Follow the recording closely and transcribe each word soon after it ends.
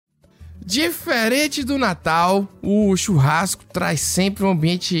Diferente do Natal, o churrasco traz sempre um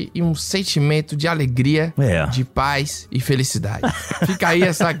ambiente e um sentimento de alegria, de paz e felicidade. Fica aí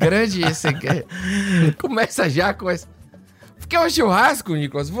essa grande... Começa já com essa... Porque o churrasco,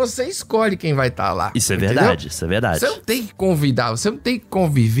 Nícolas, você escolhe quem vai estar lá. Isso é verdade, isso é verdade. Você não tem que convidar, você não tem que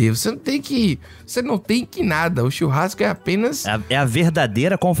conviver, você não tem que nada. O churrasco é apenas... É a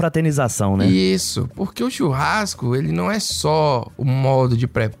verdadeira confraternização, né? Isso, porque o churrasco, ele não é só um modo de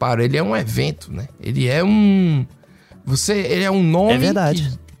preparo, ele é um evento, né? Ele é um... Ele é um nome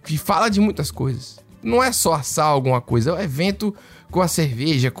que fala de muitas coisas. Não é só assar alguma coisa, é um evento com a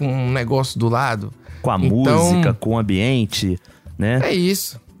cerveja, com um negócio do lado. Com a música, com o ambiente, né? É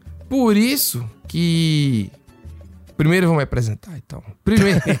isso. Por isso que... Primeiro vamos me apresentar, então.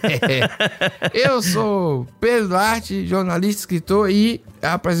 Primeiro, eu sou Pedro Duarte, jornalista, escritor e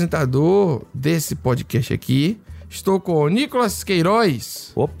apresentador desse podcast aqui. Estou com o Nícolas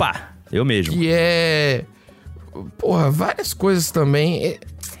Queiros. Opa, eu mesmo. Que é... Porra, várias coisas também.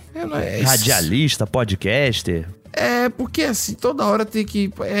 Radialista, podcaster... Porque assim, toda hora tem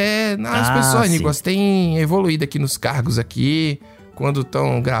que... as pessoas, Nícolas, têm evoluído aqui nos cargos aqui, quando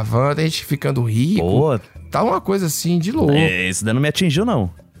estão gravando, a gente ficando rico. Pô. Tá uma coisa assim, de louco. Isso daí não me atingiu,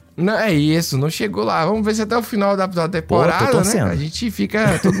 não. Não, é isso, não chegou lá. Vamos ver se até o final da temporada, tô torcendo. Né? A gente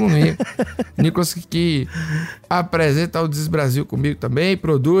fica todo mundo rico. Nícolas que apresenta o Desbrasil comigo também,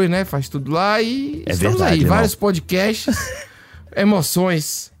 produz, né? Faz tudo lá e estamos verdade, aí. irmão. Vários podcasts,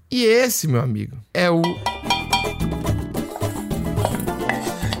 emoções. E esse, meu amigo, é o...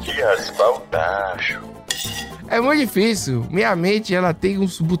 É muito difícil. Minha mente, ela tem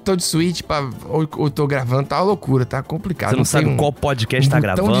uns botão de switch pra... Eu tô gravando, tá uma loucura, tá complicado. Você não sabe qual podcast tá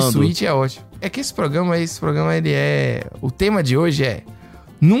gravando. O botão de switch é ótimo. É que esse programa, ele é... O tema de hoje é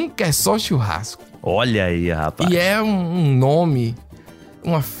Nunca é só churrasco. Olha aí, rapaz. E é um nome,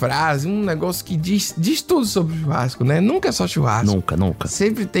 uma frase, um negócio que diz tudo sobre churrasco, né? Nunca é só churrasco. Nunca.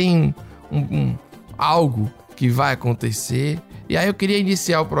 Sempre tem algo que vai acontecer. E aí eu queria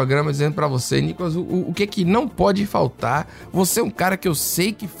iniciar o programa dizendo pra você, Nícolas, o que não pode faltar. Você é um cara que eu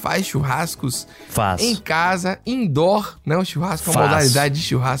sei que faz churrascos em casa, indoor, né? O churrasco é uma modalidade de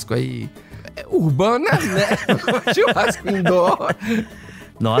churrasco aí urbana, né? Churrasco indoor.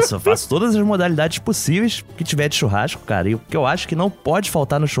 Nossa, eu faço todas as modalidades possíveis que tiver de churrasco, cara. E o que eu acho que não pode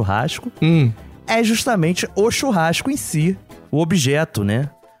faltar no churrasco é justamente o churrasco em si, o objeto, né?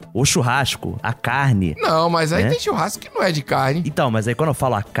 O churrasco, a carne. Não, mas aí né? tem churrasco que não é de carne. Então, mas aí quando eu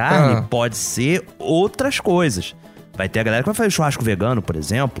falo a carne, pode ser outras coisas. Vai ter a galera que vai fazer churrasco vegano, por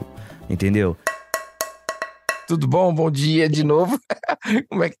exemplo, entendeu? Tudo bom? Bom dia de novo.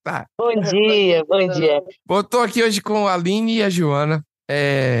 Como é que tá? Bom dia. Bom, tô aqui hoje com a Aline e a Joana.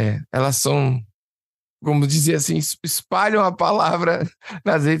 Elas são, como dizer assim, espalham a palavra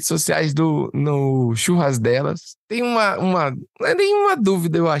nas redes sociais no churrasco delas. Tem uma não é nenhuma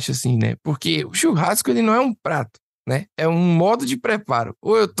dúvida, eu acho assim, né? Porque o churrasco, ele não é um prato, né? É um modo de preparo.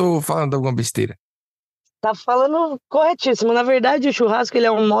 Ou eu tô falando alguma besteira? Tá falando corretíssimo. Na verdade, o churrasco, ele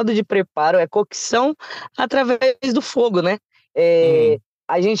é um modo de preparo, é cocção através do fogo, né?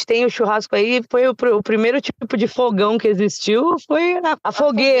 A gente tem o churrasco aí, foi o primeiro tipo de fogão que existiu, foi a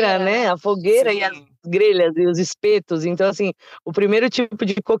fogueira, né? A fogueira. Sim. E as grelhas e os espetos. Então, assim, o primeiro tipo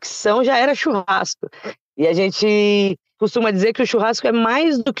de cocção já era churrasco. E a gente costuma dizer que o churrasco é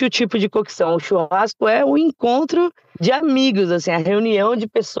mais do que o tipo de cocção. O churrasco é o encontro de amigos, assim, a reunião de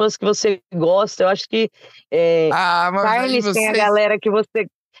pessoas que você gosta. Eu acho que carne sem a galera que você...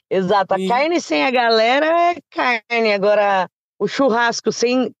 Exato, a carne sem a galera é carne. Agora, o churrasco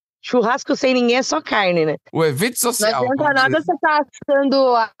sem ninguém é só carne, né? O evento social. Não adianta nada você estar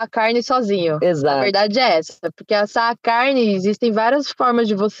assando a carne sozinho. Exato. A verdade é essa. Porque assar a carne, existem várias formas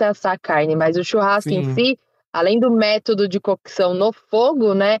de você assar a carne, mas o churrasco em si, além do método de cocção no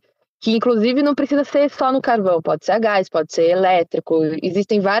fogo, né? Que inclusive não precisa ser só no carvão, pode ser a gás, pode ser elétrico.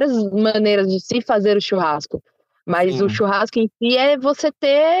 Existem várias maneiras de se fazer o churrasco. Mas o churrasco em si é você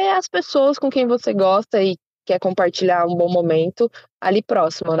ter as pessoas com quem você gosta e quer compartilhar um bom momento ali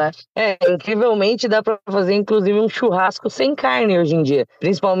próximo, né? Incrivelmente dá pra fazer, inclusive, um churrasco sem carne hoje em dia.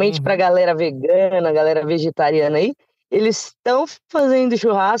 Principalmente pra galera vegana, galera vegetariana aí. Eles estão fazendo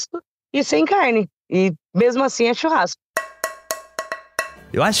churrasco e sem carne. E mesmo assim é churrasco.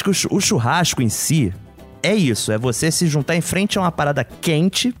 Eu acho que o churrasco em si é isso. É você se juntar em frente a uma parada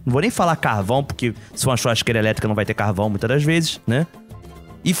quente. Não vou nem falar carvão, porque se for uma churrasqueira elétrica não vai ter carvão muitas das vezes, né?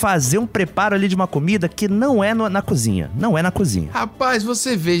 E fazer um preparo ali de uma comida que não é na cozinha. Não é na cozinha. Rapaz,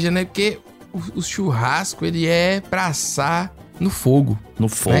 você veja, né? Porque o churrasco, ele é pra assar no fogo. No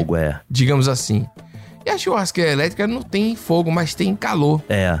fogo, né? Digamos assim. E a churrasqueira elétrica não tem fogo, mas tem calor.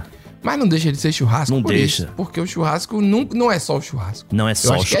 Mas não deixa de ser churrasco Não por deixa. isso. Porque o churrasco não é só o churrasco. Não é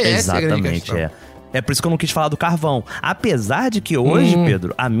só o churrasco. Exatamente, É por isso que eu não quis falar do carvão. Apesar de que hoje,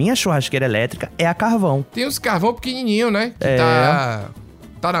 Pedro, a minha churrasqueira elétrica é a carvão. Tem os carvão pequenininho, né? Que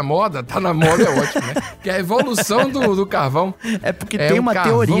tá na moda é ótimo, né? Que é a evolução do carvão. É porque tem uma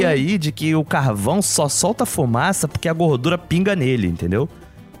teoria aí de que o carvão só solta fumaça porque a gordura pinga nele, entendeu?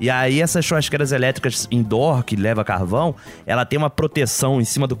 E aí essas churrasqueiras elétricas indoor, que leva carvão, ela tem uma proteção em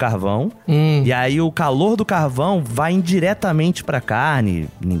cima do carvão. E aí o calor do carvão vai indiretamente pra carne,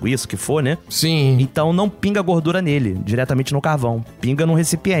 linguiça, o que for, né? Sim. Então não pinga gordura nele, diretamente no carvão. Pinga no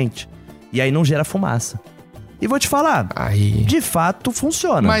recipiente. E aí não gera fumaça. E vou te falar, de fato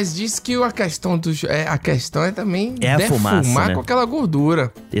funciona. Mas diz que a questão é também a defumar fumaça, né? com aquela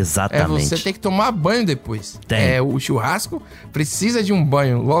gordura. Exatamente. Você tem que tomar banho depois. Tem. O churrasco precisa de um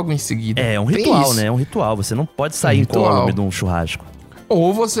banho logo em seguida. É um ritual, né? É um ritual. Você não pode sair incólume de um churrasco.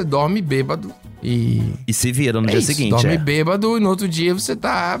 Ou você dorme bêbado e se vira no dia seguinte. Dorme bêbado e no outro dia você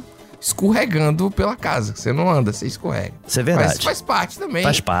tá escorregando pela casa. Você não anda, você escorrega. Isso é verdade. Mas faz parte também.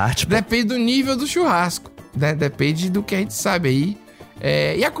 Faz parte. Depende do nível do churrasco. Né? Depende do que a gente sabe aí.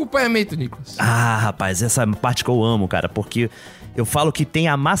 E acompanhamento, Nícolas? Rapaz, essa é a parte que eu amo, cara, porque eu falo que tem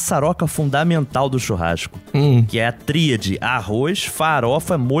a maçaroca fundamental do churrasco, que é a tríade: arroz,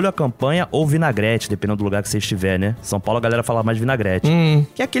 farofa, molho à campanha ou vinagrete, dependendo do lugar que você estiver, né? São Paulo a galera fala mais vinagrete.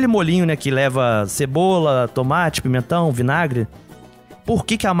 Que é aquele molhinho, né, que leva cebola, tomate, pimentão, vinagre. Por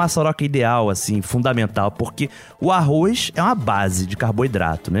que é a maçaroca ideal, assim, fundamental? Porque o arroz é uma base de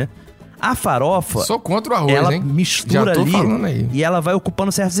carboidrato, né? A farofa, sou contra o arroz, ela hein? mistura Já tô ali falando aí. E ela vai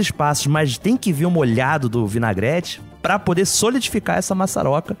ocupando certos espaços, mas tem que vir o molhado do vinagrete pra poder solidificar essa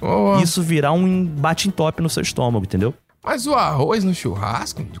maçaroca e isso virar um bate-entope no seu estômago, entendeu? Mas o arroz no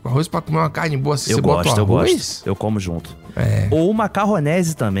churrasco, o arroz pra comer uma carne boa, você bota o arroz? Eu gosto, eu como junto. Ou o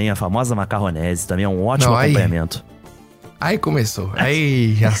macarronese também, a famosa macarronese, também é um ótimo acompanhamento. Aí começou.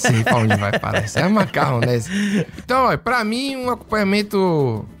 Aí já sei pra onde vai parar. Isso é macarronese. Então, pra mim, um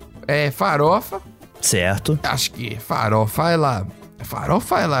acompanhamento farofa. Certo. Acho que farofa,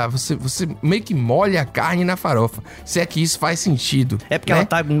 você meio que molha a carne na farofa. Se é que isso faz sentido. É porque ela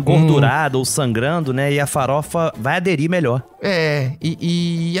tá engordurada ou sangrando, né? E a farofa vai aderir melhor.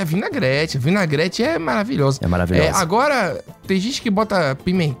 E a vinagrete. A vinagrete é maravilhosa. É maravilhosa. Agora, tem gente que bota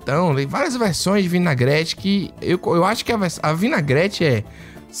pimentão, tem várias versões de vinagrete que eu acho que a vinagrete é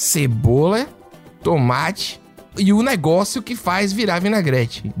cebola, tomate e o negócio que faz virar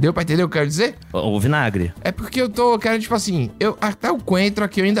vinagrete. Deu pra entender o que eu quero dizer? O vinagre. É porque eu quero, tipo assim, até o coentro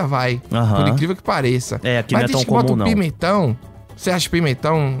aqui ainda vai. Por incrível que pareça. Aqui não é tão comum, não. Pimentão, você acha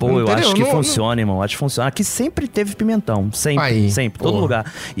pimentão? Pô, eu acho que funciona, irmão. Acho que funciona. Aqui sempre teve pimentão. Sempre. Todo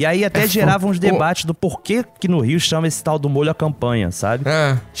lugar. E aí até gerava uns debates do porquê que no Rio chama esse tal do molho à campanha, sabe?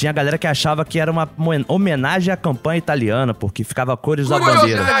 Tinha galera que achava que era uma homenagem à campanha italiana, porque ficava cores da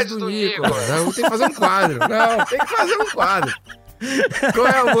bandeira. Do Nícolas. Eu tenho que fazer um quadro. Não, tem que fazer um quadro. Qual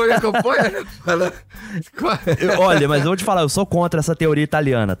é o molho à campanha? Olha, mas eu vou te falar, eu sou contra essa teoria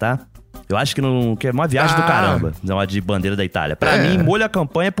italiana, tá? Eu acho que é uma viagem do caramba, uma de bandeira da Itália. Pra mim, molho à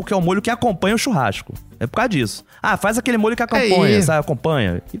campanha é porque é o molho que acompanha o churrasco. É por causa disso. Faz aquele molho que acompanha, sabe?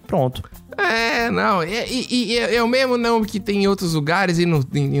 Acompanha e pronto. Não. É o mesmo não que tem em outros lugares e não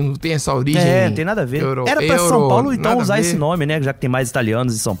tem essa origem. Tem nada a ver. Era pra São Paulo, então, usar esse nome, né? Já que tem mais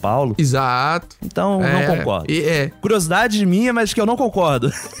italianos em São Paulo. Exato. Então, não concordo. Curiosidade minha, mas que eu não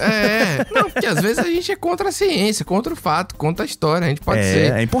concordo. Não, porque às vezes a gente é contra a ciência, contra o fato, contra a história. A gente pode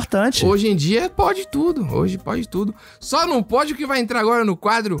ser. É importante. Hoje em dia pode tudo. Hoje pode tudo. Só não pode o que vai entrar agora no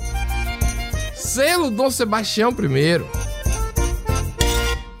quadro Selo Dom Sebastião primeiro.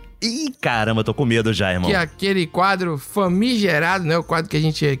 Ih, caramba, tô com medo já, irmão. Que é aquele quadro famigerado, né? O quadro que a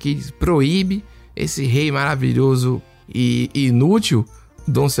gente aqui proíbe. Esse rei maravilhoso e inútil,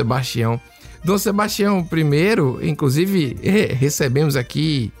 Dom Sebastião. Dom Sebastião I, inclusive, recebemos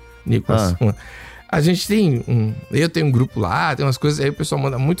aqui, Nícolas, a gente tem eu tenho um grupo lá, tem umas coisas aí, o pessoal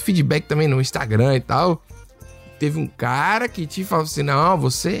manda muito feedback também no Instagram e tal. Teve um cara que te falou assim, não,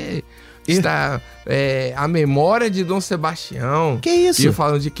 você está a memória de Dom Sebastião. Que isso? E eu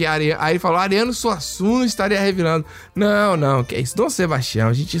falando de que aí ele falou, Ariano Suassuna estaria revelando. Não, que é isso, Dom Sebastião,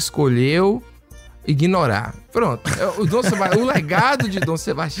 a gente escolheu ignorar. Pronto, o legado de Dom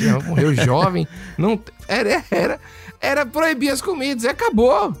Sebastião, morreu jovem, não era proibir as comidas, e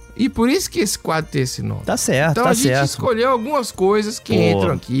acabou. E por isso que esse quadro tem esse nome. Tá certo, então a gente escolheu algumas coisas que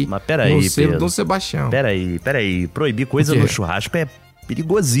entram aqui mas peraí, no selo Pedro. Dom Sebastião. Peraí. Proibir coisa no churrasco é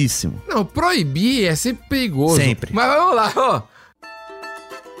perigosíssimo. Não, proibir é sempre perigoso. Sempre. Mas vamos lá,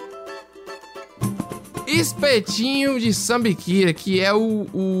 Espetinho de sambiquira, que é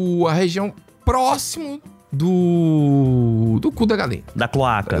a região próximo do cu da galinha. Da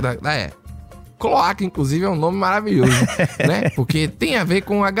cloaca. Cloaca, inclusive, é um nome maravilhoso, né? Porque tem a ver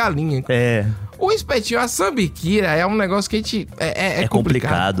com a galinha. O espetinho, a sambiquira, é um negócio que a gente... É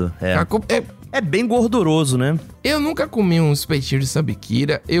complicado. É bem gorduroso, né? Eu nunca comi um espetinho de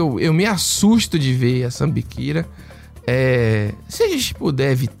sambiquira. Eu me assusto de ver a sambiquira. Se a gente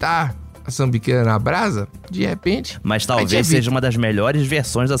puder evitar a sambiquira na brasa, de repente... Mas talvez seja uma das melhores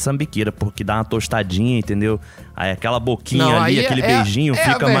versões da sambiquira, porque dá uma tostadinha, entendeu? Aí aquela boquinha ali, aquele beijinho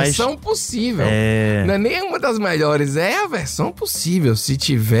fica mais... É a versão possível. Não é nem uma das melhores, é a versão possível. Se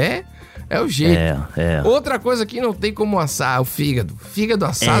tiver, é o jeito. Outra coisa que não tem como assar, o fígado. Fígado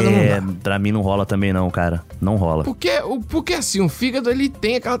assado não dá. Pra mim não rola também não, cara. Não rola. Porque assim, o fígado, ele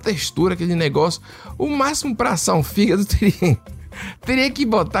tem aquela textura, aquele negócio. O máximo pra assar um fígado teria que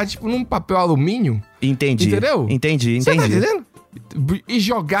botar, tipo, num papel alumínio. Entendi. Entendeu? Entendi. Você tá entendendo? E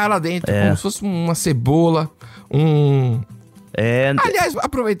jogar lá dentro, como se fosse uma cebola, Aliás,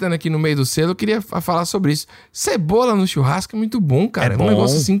 aproveitando aqui no meio do selo, eu queria falar sobre isso. Cebola no churrasco é muito bom, cara. É um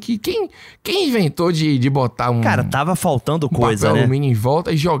negócio assim que... Quem inventou de botar Cara, tava faltando coisa, papel alumínio em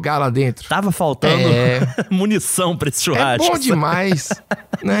volta e jogar lá dentro? Tava faltando munição pra esse churrasco. É bom demais,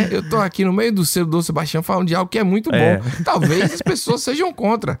 né? Eu tô aqui no meio do selo do Sebastião falando de algo que é muito bom. Talvez as pessoas sejam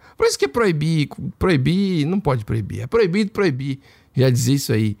contra. Por isso que é proibir... Não pode proibir. É proibido proibir. Já dizia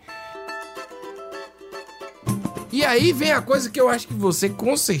isso aí. E aí vem a coisa que eu acho que você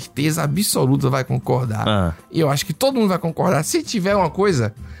com certeza absoluta vai concordar. E eu acho que todo mundo vai concordar. Se tiver uma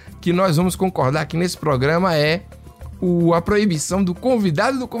coisa que nós vamos concordar aqui nesse programa é a proibição do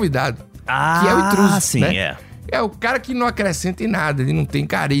convidado do convidado. Que é o intruso, sim, né? É o cara que não acrescenta em nada, ele não tem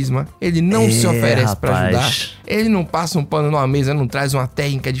carisma, ele não se oferece pra ajudar, ele não passa um pano numa mesa, não traz uma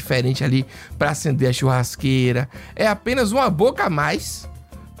técnica diferente ali pra acender a churrasqueira. É apenas uma boca a mais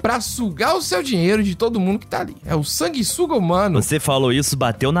pra sugar o seu dinheiro de todo mundo que tá ali. É o sanguessuga humano. Você falou isso,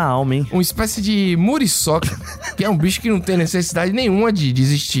 bateu na alma, hein? Uma espécie de muriçoca, que é um bicho que não tem necessidade nenhuma de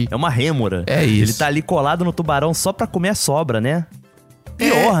existir. É uma rêmora. É isso. Ele tá ali colado no tubarão só pra comer a sobra, né?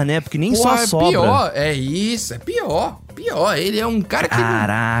 Pior, né? Porque nem só a sobra. Pior, é pior. Ele é um cara que...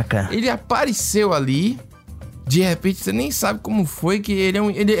 Caraca. Ele apareceu ali... De repente, você nem sabe como foi que ele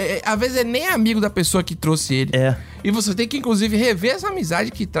às vezes é nem amigo da pessoa que trouxe ele. E você tem que, inclusive, rever essa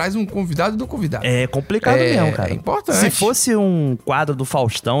amizade que traz um convidado do convidado. É complicado mesmo, cara. É importante. Se fosse um quadro do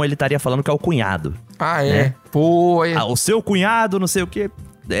Faustão, ele estaria falando que é o cunhado. Né? Pô, o seu cunhado, não sei o quê.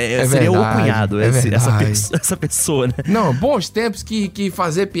 Seria verdade, o cunhado, essa pessoa, né? Não, bons tempos que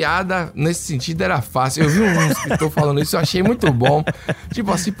fazer piada nesse sentido era fácil. Eu vi um escritor falando isso, eu achei muito bom.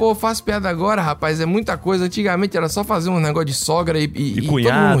 Tipo assim, pô, eu faço piada agora, rapaz, é muita coisa. Antigamente era só fazer um negócio de sogra e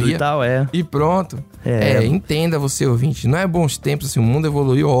cunhado todo mundo ria, e tal, e pronto. Entenda você, ouvinte, não é bons tempos, assim, o mundo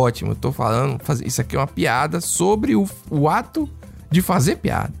evoluiu ótimo. Eu tô falando, isso aqui é uma piada sobre o ato de fazer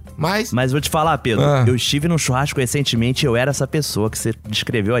piada. Mas vou te falar, Pedro, eu estive num churrasco recentemente e eu era essa pessoa que você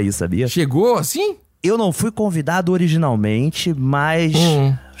descreveu aí, sabia? Chegou assim? Eu não fui convidado originalmente, mas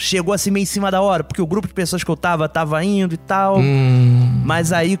chegou assim meio em cima da hora, porque o grupo de pessoas que eu tava indo e tal.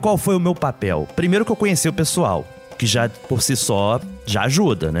 Mas aí, qual foi o meu papel? Primeiro que eu conheci o pessoal, que já, por si só, já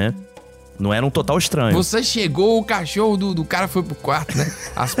ajuda, né? Não era um total estranho. Você chegou, o cachorro do cara foi pro quarto, né?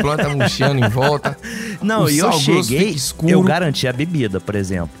 As plantas murchando em volta. Não, e eu cheguei, eu garanti a bebida, por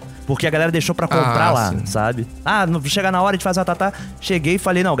exemplo. Porque a galera deixou pra comprar lá, sabe? Não chegar na hora, a gente faz uma tatá. Cheguei e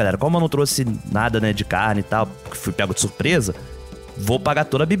falei, não, galera, como eu não trouxe nada, né, de carne e tal, porque fui pego de surpresa, vou pagar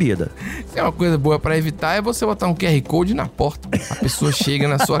toda a bebida. Se é uma coisa boa pra evitar, é você botar um QR Code na porta. A pessoa chega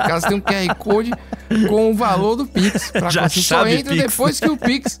na sua casa, tem um QR Code com o valor do Pix. Pra você só entra Pix depois que o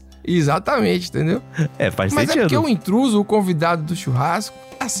Pix... Exatamente, entendeu? Faz Mas sentido. É porque o intruso, o convidado do churrasco,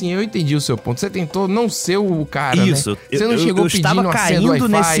 assim, eu entendi o seu ponto. Você tentou não ser o cara, isso, né? Você não chegou pedindo estava caindo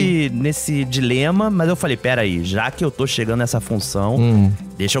Wi-Fi. nesse dilema, mas eu falei, peraí, já que eu tô chegando nessa função,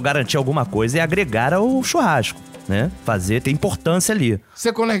 deixa eu garantir alguma coisa e agregar ao churrasco, né? Tem importância ali.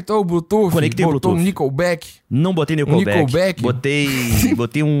 Você conectou o Bluetooth? Conectei o Bluetooth. Botou o Nickelback? Não botei Nickelback.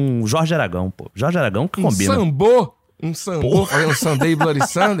 Botei um Jorge Aragão, pô. Jorge Aragão que combina. Um sambô, fazendo Sunday Bloody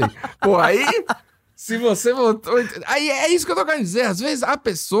Sunday. Pô, aí, se você voltou... Aí é isso que eu tô querendo dizer. Às vezes a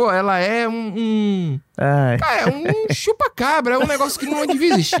pessoa, ela é um chupa-cabra, é um negócio que não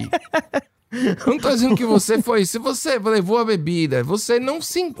devia existir. Eu não tô dizendo que você foi... Se você levou a bebida, você não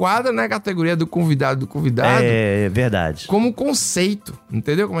se enquadra na categoria do convidado. É verdade. Como conceito,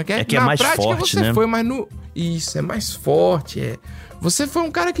 entendeu como é que é? É que é mais forte, né? Na prática você foi mais no... Isso, é mais forte, Você foi um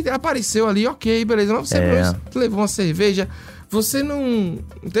cara que apareceu ali, ok, beleza. Mas você levou uma cerveja, você não...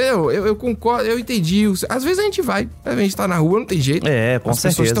 Entendeu? Eu concordo, eu entendi. Às vezes a gente vai. A gente tá na rua, não tem jeito. Com As certeza.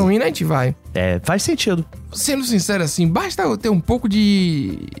 pessoas estão indo, a gente vai. Faz sentido. Sendo sincero assim, basta eu ter um pouco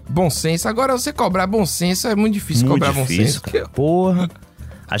de bom senso. Agora, você cobrar bom senso é muito difícil cobrar bom senso. Cara. Porra.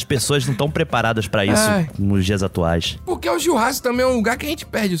 As pessoas não estão preparadas pra isso nos dias atuais. Porque o churrasco também é um lugar que a gente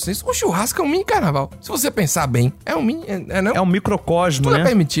perde o senso. O churrasco é um mini carnaval. Se você pensar bem, é um mini... não? É um microcosmo, Tudo né? é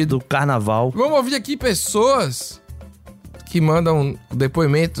permitido. Do carnaval. Vamos ouvir aqui pessoas que mandam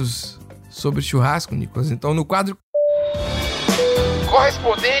depoimentos sobre churrasco, Nícolas. Então, no quadro...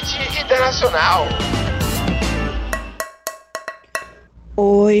 Correspondente Internacional.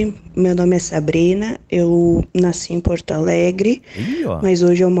 Oi, meu nome é Sabrina, eu nasci em Porto Alegre, mas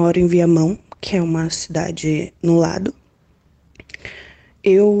hoje eu moro em Viamão, que é uma cidade no lado.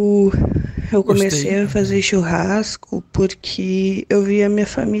 Eu comecei a fazer churrasco porque eu via minha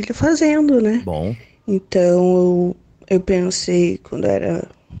família fazendo, né? Bom. Então eu pensei, quando era...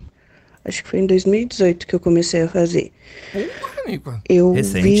 Acho que foi em 2018 que eu comecei a fazer. Eu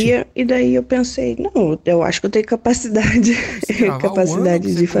via e daí eu pensei, não, eu acho que eu tenho capacidade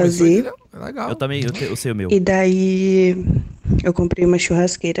de fazer. Legal. Eu também, eu sei o meu. E daí eu comprei uma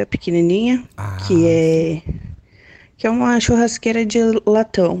churrasqueira pequenininha, que é uma churrasqueira de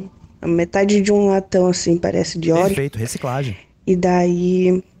latão. Metade de um latão assim, parece de óleo. Perfeito, reciclagem. E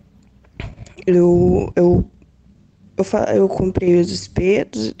daí eu comprei os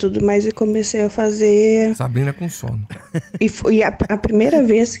espetos e tudo mais e comecei a fazer... Sabrina com sono. E a primeira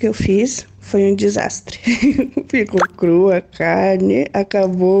vez que eu fiz foi um desastre. Ficou crua a carne,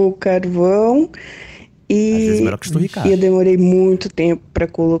 acabou o carvão Às vezes é melhor que esturricar. e eu demorei muito tempo para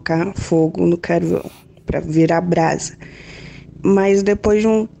colocar fogo no carvão, para virar brasa. Mas depois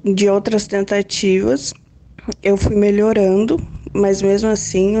de outras tentativas, eu fui melhorando, mas mesmo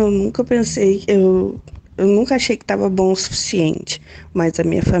assim eu nunca pensei... Eu nunca achei que estava bom o suficiente, mas a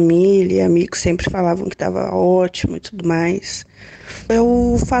minha família e amigos sempre falavam que estava ótimo e tudo mais.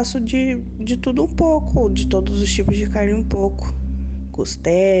 Eu faço de tudo um pouco, de todos os tipos de carne um pouco.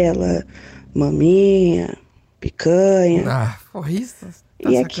 Costela, maminha, picanha. Isso.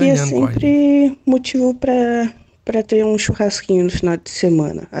 E aqui é sempre motivo para ter um churrasquinho no final de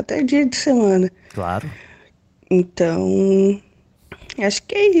semana, até dia de semana. Claro. Então, acho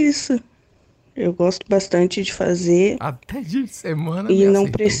que é isso. Eu gosto bastante de fazer. Até dia de semana. E não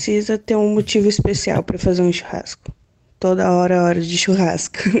precisa ter um motivo especial para fazer um churrasco. Toda hora é hora de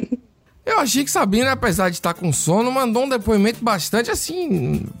churrasco. Eu achei que Sabrina, apesar de estar com sono, mandou um depoimento bastante,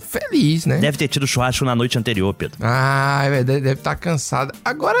 assim, feliz, né? Deve ter tido churrasco na noite anterior, Pedro. Deve estar cansada.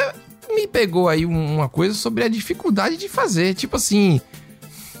 Agora, me pegou aí uma coisa sobre a dificuldade de fazer. Tipo assim,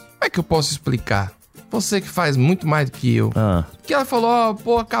 como é que eu posso explicar? Você que faz muito mais do que eu. Que ela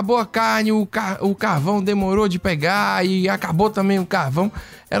falou, acabou a carne, o carvão demorou de pegar e acabou também o carvão.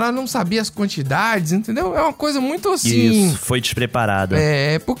 Ela não sabia as quantidades, entendeu? É uma coisa muito assim... Isso, foi despreparada.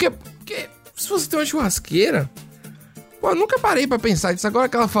 Porque se você tem uma churrasqueira... eu nunca parei pra pensar disso. Agora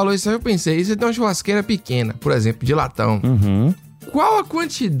que ela falou isso, eu pensei, você tem uma churrasqueira pequena, por exemplo, de latão. Qual a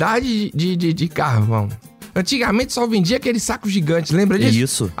quantidade de carvão? Antigamente só vendia aqueles sacos gigantes, lembra disso?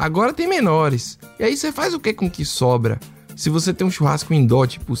 Isso. Agora tem menores. E aí você faz o que com o que sobra? Se você tem um churrasco indoor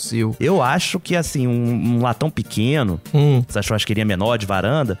tipo o seu. Eu acho que, assim, um latão pequeno, essa churrasqueirinha menor de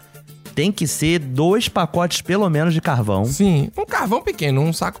varanda, tem que ser 2 pacotes pelo menos de carvão. Sim, um carvão pequeno,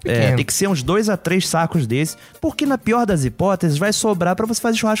 um saco pequeno. Tem que ser uns 2 a 3 sacos desse, porque na pior das hipóteses vai sobrar pra você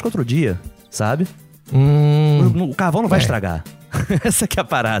fazer churrasco outro dia, sabe? O carvão não vai estragar. Essa que é a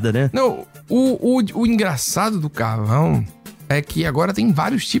parada, né? Não, o engraçado do carvão é que agora tem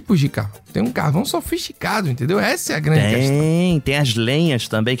vários tipos de carvão. Tem um carvão sofisticado, entendeu? Essa é a grande questão. Tem as lenhas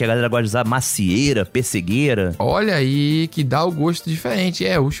também, que a galera gosta de usar, macieira, pessegueira. Olha aí, que dá o gosto diferente.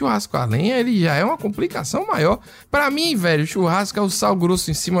 O churrasco a lenha, ele já é uma complicação maior. Pra mim, velho, o churrasco é o sal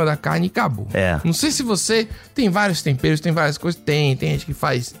grosso em cima da carne e acabou. Não sei se você... Tem vários temperos, tem várias coisas. Tem gente que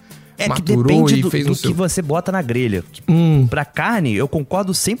faz... que depende do que você bota na grelha. Pra carne, eu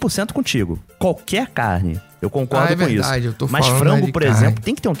concordo 100% contigo. Qualquer carne, eu concordo com verdade, isso. Eu tô Mas falando frango, por carne. exemplo,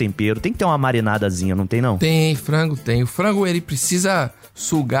 tem que ter um tempero, tem que ter uma marinadazinha, não tem não? Tem, frango tem. O frango, ele precisa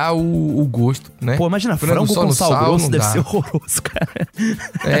sugar o gosto, né? Pô, imagina, frango com sal grosso deve ser horroroso, cara.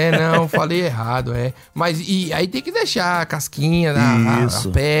 Não, falei errado, Mas e aí tem que deixar a casquinha,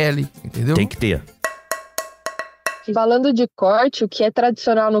 a pele, entendeu? Tem que ter. Falando de corte, o que é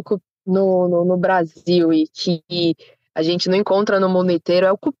tradicional no Brasil e que a gente não encontra no mundo inteiro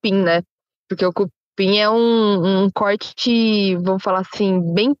é o cupim, né? Porque o cupim é um corte, vamos falar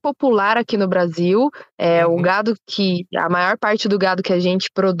assim, bem popular aqui no Brasil. O gado a maior parte do gado que a gente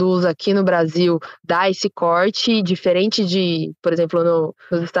produz aqui no Brasil dá esse corte, diferente de, por exemplo,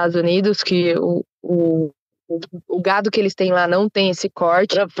 nos Estados Unidos, que o gado que eles têm lá não tem esse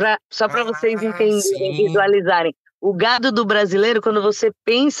corte. Só para vocês entenderem, visualizarem. O gado do brasileiro, quando você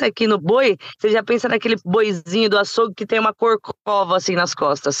pensa aqui no boi, você já pensa naquele boizinho do açougue que tem uma corcova assim nas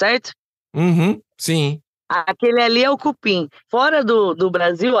costas, certo? Sim. Aquele ali é o cupim. Fora do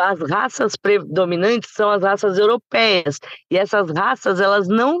Brasil, as raças predominantes são as raças europeias. E essas raças, elas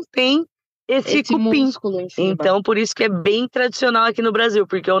não têm esse cupim. Músculo em cima. Então, por isso que é bem tradicional aqui no Brasil,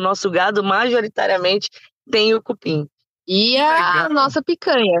 porque o nosso gado, majoritariamente, tem o cupim. E a nossa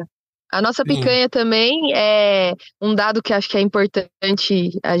picanha. A nossa picanha também é um dado que acho que é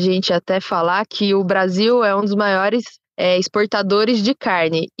importante a gente até falar, que o Brasil é um dos maiores exportadores de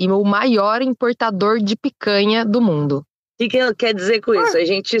carne e o maior importador de picanha do mundo. O que quer dizer com isso? A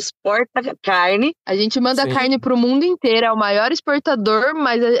gente exporta carne. A gente manda carne para o mundo inteiro, é o maior exportador,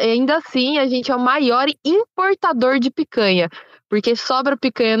 mas ainda assim a gente é o maior importador de picanha, porque sobra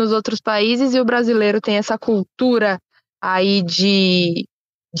picanha nos outros países e o brasileiro tem essa cultura aí de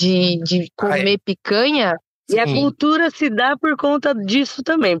comer picanha. E a cultura se dá por conta disso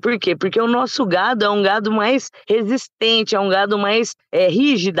também. Por quê? Porque o nosso gado é um gado mais resistente, é um gado mais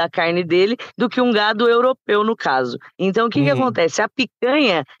rígido a carne dele do que um gado europeu, no caso. Então, o que acontece? A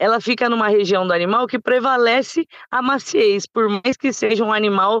picanha, ela fica numa região do animal que prevalece a maciez, por mais que seja um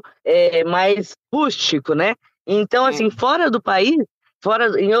animal mais rústico, né? Então, assim, fora do país,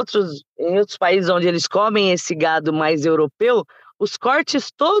 em outros países onde eles comem esse gado mais europeu, os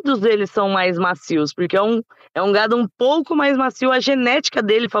cortes todos eles são mais macios, porque é um gado um pouco mais macio, a genética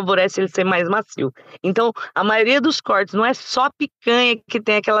dele favorece ele ser mais macio. Então, a maioria dos cortes não é só picanha que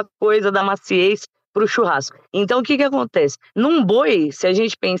tem aquela coisa da maciez para o churrasco. Então, o que acontece? Num boi, se a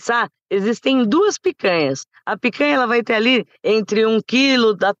gente pensar, existem 2 picanhas. A picanha ela vai ter ali entre 1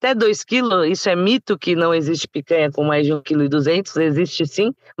 quilo até 2 quilos. Isso é mito que não existe picanha com mais de 1,2 kg, existe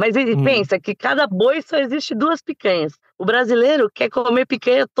sim. Mas ele pensa que cada boi só existe 2 picanhas. O brasileiro quer comer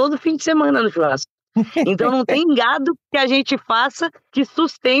picanha todo fim de semana no churrasco. Então não tem gado que a gente faça que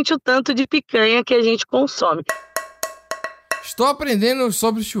sustente o tanto de picanha que a gente consome. Estou aprendendo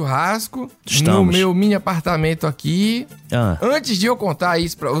sobre churrasco no meu mini apartamento aqui. Antes de eu contar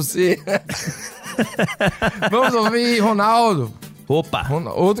isso pra você, vamos ouvir Ronaldo. Opa!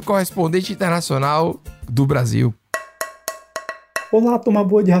 Outro correspondente internacional do Brasil. Olá, turma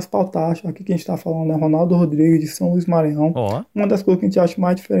boa de raspar o tacho. Aqui quem está falando é Ronaldo Rodrigues, de São Luís, Maranhão. Uma das coisas que a gente acha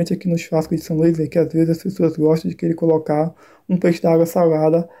mais diferente aqui no churrasco de São Luís é que às vezes as pessoas gostam de querer colocar um peixe d'água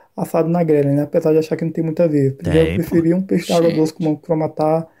salgada assado na grelha, né? Apesar de achar que não tem muito a ver. Eu preferi um peixe d'água doce com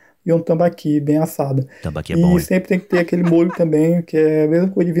cromatá e um tambaqui bem assado. Tambaqui é bom. E sempre tem que ter aquele molho também, que é a mesma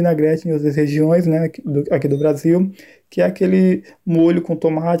coisa de vinagrete em outras regiões, né? Aqui do Brasil, que é aquele molho com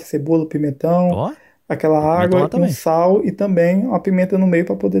tomate, cebola, pimentão. Aquela água, um sal e também uma pimenta no meio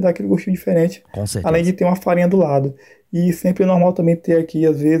para poder dar aquele gostinho diferente. Com certeza. Além de ter uma farinha do lado. E sempre é normal também ter aqui,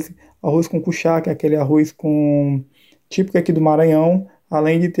 às vezes, arroz com cuchá, que é aquele arroz típico aqui do Maranhão.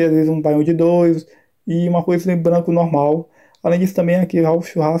 Além de ter, às vezes, um baião de dois e uma coisa em branco normal. Além disso, também aqui o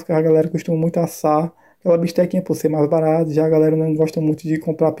churrasco, a galera costuma muito assar aquela bistequinha por ser mais barato. Já a galera não gosta muito de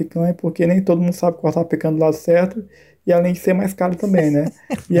comprar picanha, porque nem todo mundo sabe cortar a picanha do lado certo. E além de ser mais caro também, né?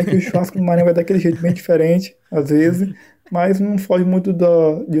 E aqui o churrasco do Maranhão é daquele jeito bem diferente, às vezes, mas não foge muito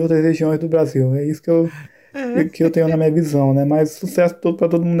de outras regiões do Brasil. É isso que eu tenho na minha visão, né? Mas sucesso todo para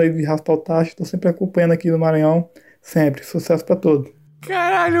todo mundo aí de raspar o tacho. Estou sempre acompanhando aqui no Maranhão, sempre. Sucesso para todos.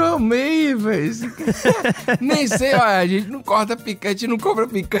 Caralho, eu amei, velho. Nem sei, olha, a gente não corta picanha, a gente não compra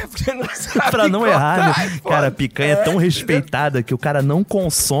picanha porque não sabe pra não cortar, errar, né? Cara, a picanha é tão respeitada que o cara não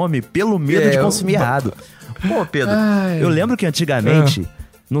consome pelo medo de consumir errado. Pô, Pedro, eu lembro que antigamente,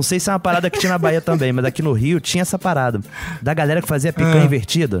 não sei se é uma parada que tinha na Bahia também, mas aqui no Rio tinha essa parada da galera que fazia picanha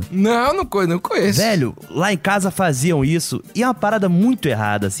invertida. Não conheço. Velho, lá em casa faziam isso e é uma parada muito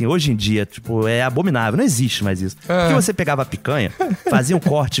errada, assim, hoje em dia, tipo, é abominável, não existe mais isso. Porque você pegava a picanha, fazia um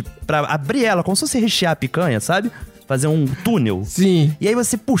corte pra abrir ela, como se fosse rechear a picanha, sabe? Fazer um túnel. Sim. E aí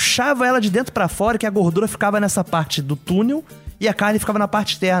você puxava ela de dentro pra fora, que a gordura ficava nessa parte do túnel e a carne ficava na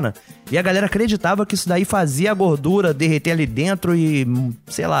parte externa. E a galera acreditava que isso daí fazia a gordura derreter ali dentro e,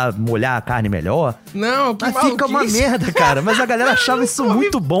 sei lá, molhar a carne melhor. Não, que Mas fica uma merda, cara. Mas a galera achava isso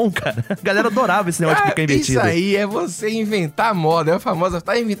muito bom, cara. A galera adorava esse negócio de picanha invertida. Isso aí é você inventar moda. É a famosa,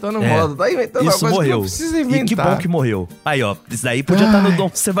 tá inventando moda. Tá inventando uma isso coisa morreu. que não precisa inventar. E que bom que morreu. Aí, ó. Isso daí podia estar no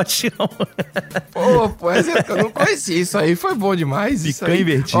Dom Sebastião. Pô, eu não conhecia. Isso aí foi bom demais. Picanha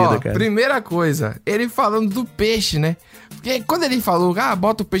invertida, cara. Primeira coisa, ele falando do peixe, né? Porque quando ele falou,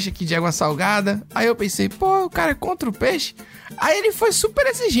 bota o peixe aqui de água salgada, aí eu pensei, pô, o cara é contra o peixe? Aí ele foi super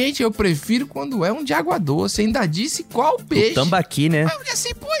exigente, eu prefiro quando é um de água doce, ainda disse qual peixe. O tambaqui, né? Aí eu falei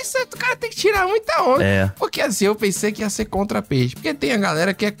assim, pô, isso o cara tem que tirar muita onda. Porque assim, eu pensei que ia ser contra peixe, porque tem a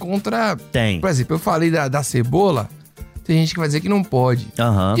galera que é contra... Tem. Por exemplo, eu falei da cebola, tem gente que vai dizer que não pode.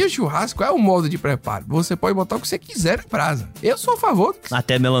 E o churrasco é o modo de preparo, você pode botar o que você quiser na brasa. Eu sou a favor.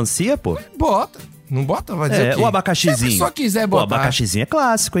 Até melancia, pô? Bota. Não bota? Vai dizer o quê? O abacaxizinho. Se a pessoa quiser botar... O abacaxizinho é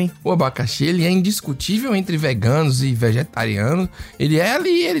clássico, hein? O abacaxi, ele é indiscutível entre veganos e vegetarianos. Ele é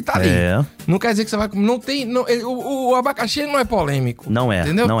ali, ele tá ali. Não quer dizer que você vai... Não tem... Não, o abacaxi não é polêmico. Não é,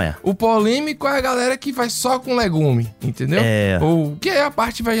 entendeu? não é. O polêmico é a galera que faz só com legume, entendeu? Ou que é a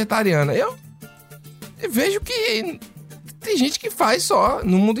parte vegetariana. Eu vejo que... Tem gente que faz só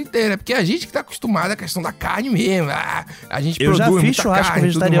no mundo inteiro. É porque a gente que tá acostumado à questão da carne mesmo. A gente eu produz já fiz churrasco carne,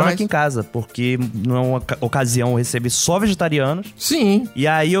 vegetariano aqui em casa. Porque numa ocasião eu recebi só vegetarianos. Sim. E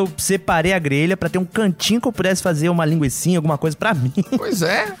aí eu separei a grelha pra ter um cantinho que eu pudesse fazer uma linguicinha, alguma coisa pra mim. Pois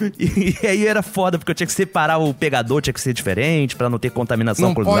é. E aí era foda, porque eu tinha que separar o pegador, tinha que ser diferente pra não ter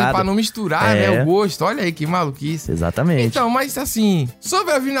contaminação cruzada. Não pode, pra não misturar, né, o gosto. Olha aí que maluquice. Exatamente. Então, mas assim,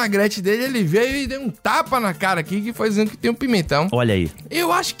 sobre a vinagrete dele, ele veio e deu um tapa na cara aqui, que foi dizendo que tem um pimentão. Olha aí.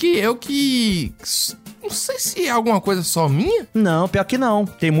 Eu acho que não sei se é alguma coisa só minha. Não, pior que não.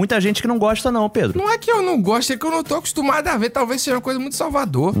 Tem muita gente que não gosta não, Pedro. Não é que eu não gosto, é que eu não tô acostumado a ver. Talvez seja uma coisa muito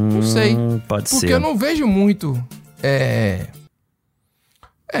Salvador. Não sei. Pode ser. Porque eu não vejo muito...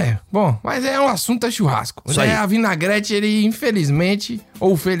 bom, mas é um assunto é churrasco. A vinagrete, ele infelizmente,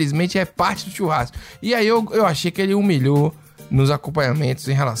 ou felizmente, é parte do churrasco. E aí eu achei que ele humilhou nos acompanhamentos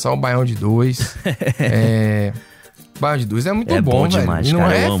em relação ao baião de 2. Baião de 2 é muito bom, velho. Demais, e não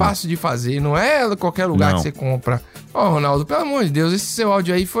cara, é fácil de fazer, não é qualquer lugar que você compra. Ronaldo, pelo amor de Deus, esse seu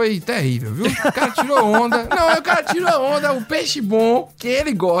áudio aí foi terrível, viu? O cara tirou onda. Não, o cara tirou onda, o peixe bom, que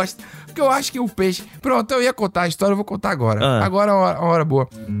ele gosta. Porque eu acho que o peixe... Pronto, eu ia contar a história, eu vou contar agora. Agora é uma hora boa.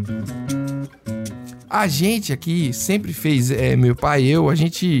 A gente aqui sempre fez, meu pai e eu, a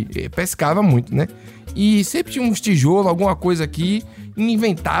gente pescava muito, né? E sempre tinha uns tijolos, alguma coisa aqui, e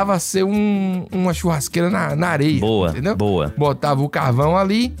inventava ser uma churrasqueira na areia. Boa, entendeu? boa. Botava o carvão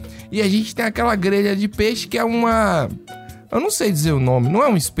ali, e a gente tem aquela grelha de peixe que é uma... Eu não sei dizer o nome, não é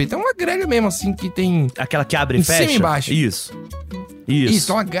um espeto, é uma grelha mesmo assim que tem... Aquela que abre e fecha? Em cima e embaixo.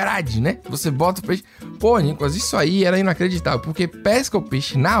 Isso, é uma grade, né? Você bota o peixe... Pô, Nícolas, isso aí era inacreditável, porque pesca o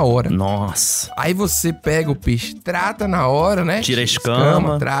peixe na hora. Nossa. Aí você pega o peixe, trata na hora, né? Tira a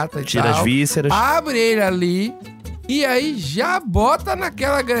escama, trata e tira tal, as vísceras. Abre ele ali e aí já bota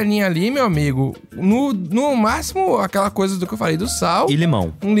naquela graninha ali, meu amigo, no máximo aquela coisa do que eu falei, do sal. E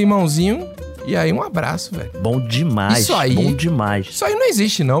limão. Um limãozinho. E aí, um abraço, velho. Bom demais. Isso aí, bom demais. Isso aí não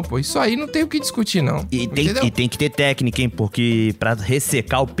existe, não, pô. Isso aí não tem o que discutir, não. E tem que ter técnica, hein? Porque pra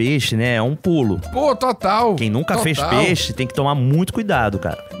ressecar o peixe, né, é um pulo. Pô, total. Quem nunca fez peixe tem que tomar muito cuidado,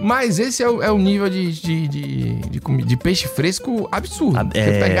 cara. Mas esse é o nível de peixe fresco absurdo.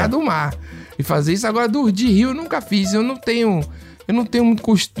 Você pegar do mar e fazer isso. Agora, de rio eu nunca fiz. Eu não tenho muito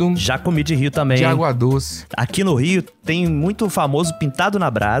costume. Já comi de rio também. De água doce. Aqui no Rio tem muito famoso pintado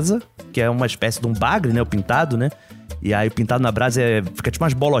na brasa, que é uma espécie de um bagre, né? O pintado, né? E aí o pintado na brasa fica tipo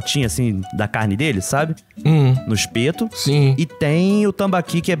umas bolotinhas assim da carne dele, sabe? No espeto. Sim. E tem o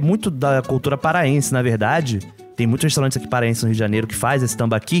tambaqui, que é muito da cultura paraense, na verdade. Tem muitos restaurantes aqui paraenses no Rio de Janeiro que faz esse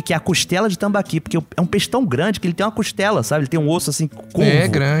tambaqui, que é a costela de tambaqui, porque é um peixe tão grande que ele tem uma costela, sabe? Ele tem um osso assim, curvo. É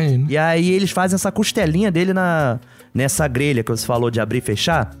grande. E aí eles fazem essa costelinha dele nessa grelha que você falou de abrir e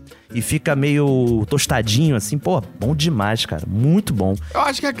fechar. E fica meio tostadinho, assim. Pô, bom demais, cara. Muito bom. Eu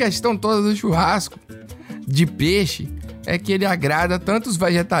acho que a questão toda do churrasco de peixe é que ele agrada tanto os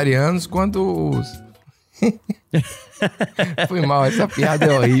vegetarianos quanto os... Foi mal, essa piada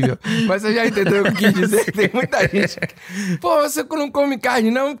é horrível. Mas você já entendeu o que eu quis dizer? Tem muita gente... Pô, você não come carne,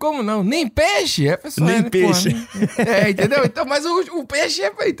 não? Como não? Nem peixe? É, pessoal, nem peixe. Porra, entendeu? Então, mas o peixe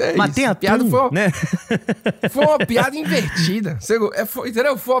é feito. Mas tem a piada né? Foi uma piada invertida.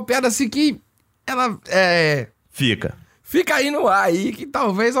 Entendeu? Foi uma piada assim que... Ela Fica aí no ar aí, que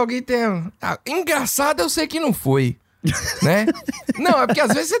talvez alguém tenha... Engraçado eu sei que não foi. né? Não, é porque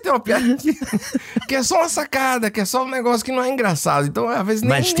às vezes você tem uma piada que é só uma sacada, que é só um negócio que não é engraçado. Então, às vezes,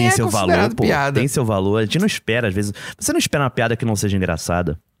 Mas tem nem seu é valor, considerado pô. piada. Tem seu valor. A gente não espera, às vezes. Você não espera uma piada que não seja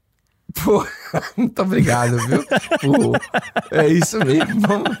engraçada. Pô, muito obrigado, viu? Pô, é isso mesmo,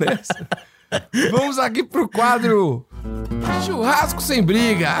 vamos nessa. Vamos aqui pro quadro Churrasco Sem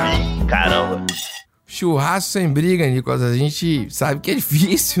Briga. Caramba. Churrasco sem briga, Nicolas, a gente sabe que é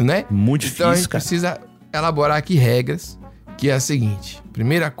difícil, né? Muito Então a difícil, gente cara. precisa elaborar aqui regras, que é a seguinte.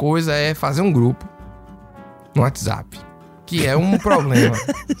 Primeira coisa é fazer um grupo no WhatsApp, que é um problema.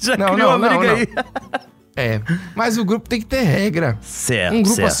 Já Não, criou não, a briga não, aí. É, mas o grupo tem que ter regra. Certo, Um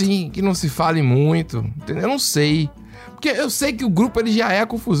grupo certo. assim, que não se fale muito, entendeu? Eu não sei. Porque eu sei que o grupo ele já é a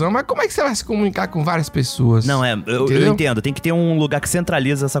confusão, mas como é que você vai se comunicar com várias pessoas? Não, eu Entendeu? entendo. Tem que ter um lugar que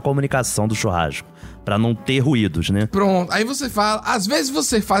centraliza essa comunicação do churrasco. Pra não ter ruídos, né? Pronto, aí você fala. Às vezes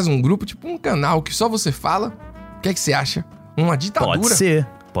você faz um grupo, tipo um canal que só você fala. O que é que você acha? Uma ditadura. Pode ser,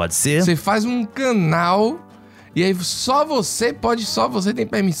 pode ser. Você faz um canal e aí só você tem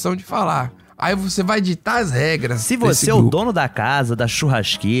permissão de falar. Aí você vai ditar as regras. Se desse você é o grupo. dono da casa, da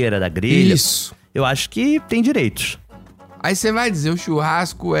churrasqueira, da grelha, Isso. eu acho que tem direitos. Aí você vai dizer, o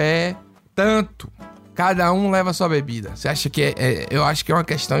churrasco é tanto. Cada um leva a sua bebida. Você acha que eu acho que é uma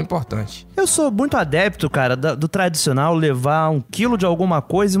questão importante. Eu sou muito adepto, cara, do tradicional levar 1 quilo de alguma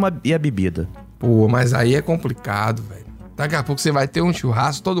coisa e a bebida. Pô, mas aí é complicado, velho. Daqui a pouco você vai ter um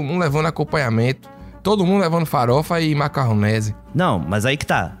churrasco, todo mundo levando acompanhamento, todo mundo levando farofa e macarronese. Não, mas aí que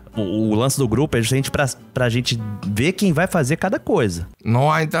tá. O lance do grupo é justamente pra gente ver quem vai fazer cada coisa. Não,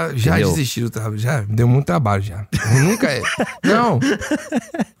 ainda já Entendeu? desisti do trabalho, já deu muito trabalho já. Nunca é. Não.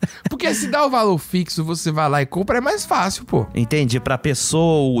 Porque se dá o valor fixo, você vai lá e compra, é mais fácil, pô. Entendi, pra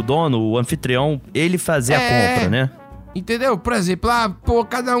pessoa, o dono, o anfitrião, ele fazer a compra, né? Entendeu? Por exemplo, pô,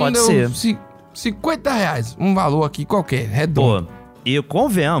 cada um Pode deu ser. R$50, um valor aqui qualquer, redondo. Pô, e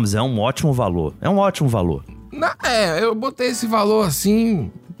convenhamos, é um ótimo valor. É um ótimo valor. Eu botei esse valor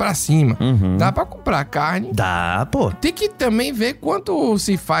assim pra cima. Uhum. Dá pra comprar carne. Dá, pô. Tem que também ver quanto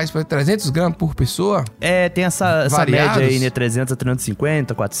se faz para 300 gramas por pessoa. É, tem essa Variados. média aí, né? 300 a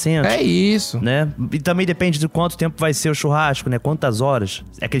 350, 400. É isso. Né? E também depende de quanto tempo vai ser o churrasco, né? Quantas horas.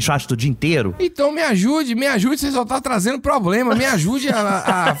 É aquele churrasco do dia inteiro. Então me ajude, você só tá trazendo problema. Me ajude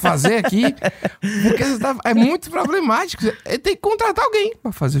a fazer aqui. Porque é muito problemático. Tem que contratar alguém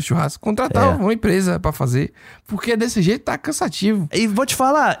pra fazer o churrasco. Contratar uma empresa pra fazer. Porque desse jeito tá cansativo. E vou te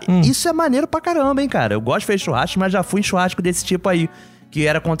falar, isso é maneiro pra caramba, hein, cara? Eu gosto de fazer churrasco, mas já fui em churrasco desse tipo aí. Que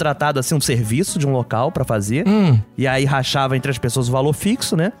era contratado, assim, um serviço de um local pra fazer. E aí rachava entre as pessoas o valor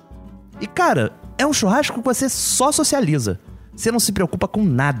fixo, né? E, cara, é um churrasco que você só socializa. Você não se preocupa com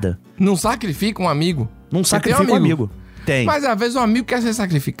nada. Não sacrifica um amigo. Não Você sacrifica tem um amigo. Tem. Mas às vezes o amigo quer ser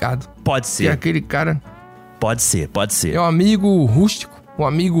sacrificado. Pode E ser. aquele cara Pode ser. é um amigo rústico. Um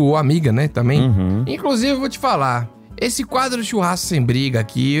amigo ou amiga, né, também. Uhum. Inclusive, eu vou te falar. Esse quadro Churrasco Sem Briga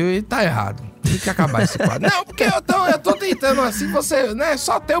aqui tá errado. Tem que acabar esse quadro. Não, porque eu tô tentando assim, você, né,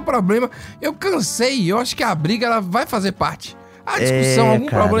 só tem o problema. Eu cansei, eu acho que a briga, ela vai fazer parte. A discussão, algum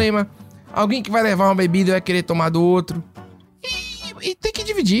cara. problema. Alguém que vai levar uma bebida e vai querer tomar do outro. E tem que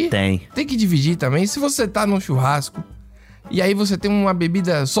dividir. Tem que dividir também. Se você tá num churrasco e aí você tem uma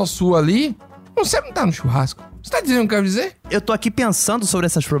bebida só sua ali, você não tá no churrasco. Você tá dizendo o que eu quero dizer? Eu tô aqui pensando sobre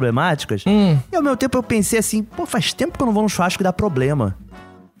essas problemáticas e ao mesmo tempo eu pensei assim, pô, faz tempo que eu não vou num churrasco que dá problema,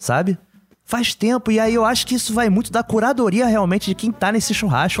 sabe? Faz tempo, e aí eu acho que isso vai muito da curadoria realmente de quem tá nesse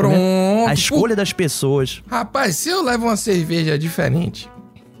churrasco, Pronto. né? A escolha das pessoas. Rapaz, se eu levo uma cerveja diferente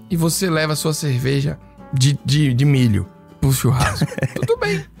e você leva a sua cerveja de milho pro churrasco, tudo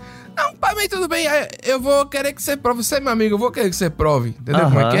bem. Não, pra mim tudo bem. Eu vou querer que você prove. Você é meu amigo, eu vou querer que você prove. Entendeu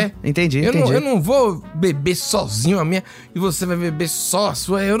como é que é? Entendi. Eu não vou beber sozinho a minha e você vai beber só a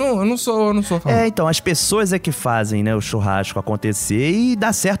sua. Eu não sou a favor. Então, as pessoas é que fazem, né, o churrasco acontecer e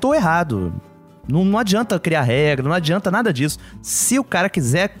dá certo ou errado. Não adianta criar regra, não adianta nada disso. Se o cara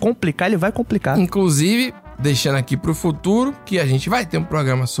quiser complicar, ele vai complicar. Inclusive, deixando aqui pro futuro, que a gente vai ter um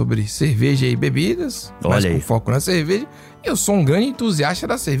programa sobre cerveja e bebidas. Olha mas aí. com foco na cerveja. Eu sou um grande entusiasta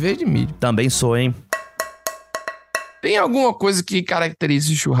da cerveja de milho. Também sou, hein? Tem alguma coisa que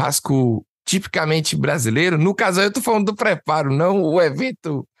caracteriza o churrasco tipicamente brasileiro? No caso, eu tô falando do preparo, não o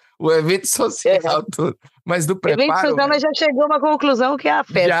evento social todo, mas do preparo. Evento social, mas já chegou a uma conclusão que é a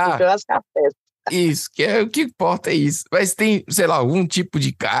festa. Já. O churrasco é a festa. Isso, que é o que importa é isso. Mas tem, sei lá, algum tipo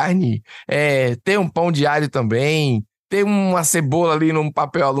de carne, tem um pão de alho também, tem uma cebola ali num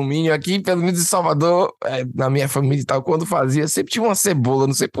papel alumínio. Aqui, pelo menos em Salvador, na minha família e tal, quando fazia, sempre tinha uma cebola,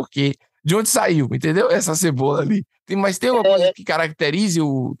 não sei porquê. de onde saiu, entendeu? Essa cebola ali. Mas tem uma coisa que caracterize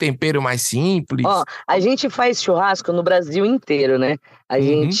o tempero mais simples? Ó, a gente faz churrasco no Brasil inteiro, né? A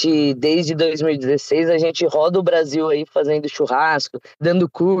gente, desde 2016, a gente roda o Brasil aí fazendo churrasco, dando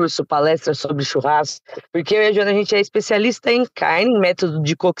curso, palestras sobre churrasco. Porque eu e a Joana, a gente é especialista em carne, em método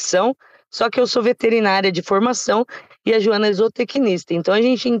de cocção, só que eu sou veterinária de formação e a Joana é zootecnista. Então a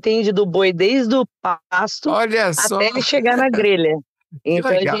gente entende do boi desde o pasto até ele chegar na grelha.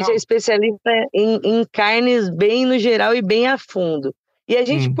 Então a gente é especialista em carnes bem no geral e bem a fundo. E a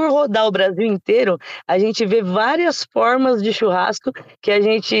gente, por rodar o Brasil inteiro, a gente vê várias formas de churrasco que a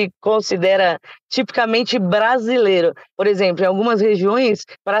gente considera tipicamente brasileiro. Por exemplo, em algumas regiões,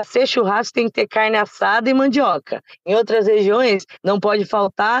 para ser churrasco tem que ter carne assada e mandioca. Em outras regiões, não pode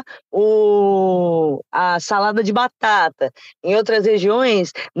faltar a salada de batata. Em outras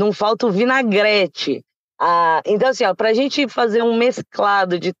regiões, não falta o vinagrete. Então, assim, para a gente fazer um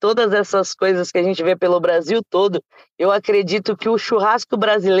mesclado de todas essas coisas que a gente vê pelo Brasil todo, eu acredito que o churrasco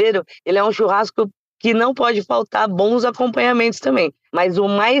brasileiro, ele é um churrasco que não pode faltar bons acompanhamentos também. Mas o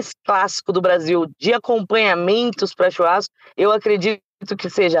mais clássico do Brasil de acompanhamentos para churrasco, eu acredito que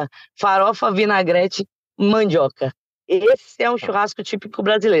seja farofa, vinagrete, mandioca. Esse é um churrasco típico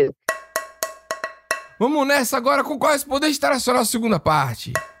brasileiro. Vamos nessa agora com o correspondente internacional, segunda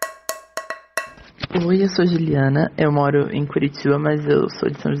parte. Oi, eu sou Juliana, eu moro em Curitiba, mas eu sou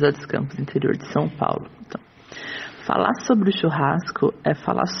de São José dos Campos, interior de São Paulo. Então, falar sobre o churrasco é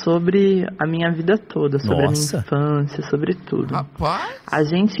falar sobre a minha vida toda, sobre a minha infância, sobre tudo. Rapaz! A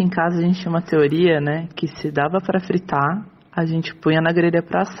gente em casa, a gente tinha uma teoria, né, que se dava para fritar, a gente punha na grelha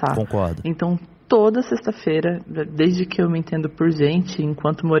para assar. Concordo. Então, toda sexta-feira, desde que eu me entendo por gente,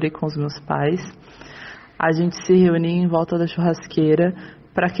 enquanto morei com os meus pais, a gente se reunia em volta da churrasqueira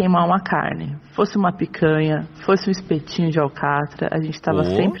para queimar uma carne. Fosse uma picanha, fosse um espetinho de alcatra, a gente estava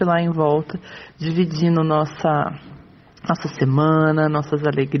sempre lá em volta, dividindo nossa semana, nossas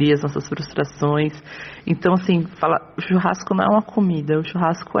alegrias, nossas frustrações. Então, assim, o churrasco não é uma comida, o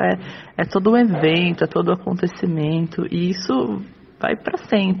churrasco é todo um evento, é todo um acontecimento, e isso vai para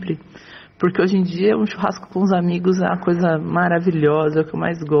sempre. Porque hoje em dia, um churrasco com os amigos é uma coisa maravilhosa, é o que eu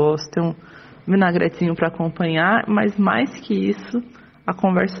mais gosto, tem um vinagretinho para acompanhar, mas mais que isso, a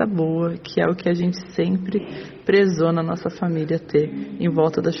conversa boa, que é o que a gente sempre prezou na nossa família ter em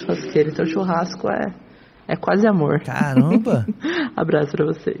volta da churrasqueira. Então, o churrasco é quase amor. Caramba! Abraço pra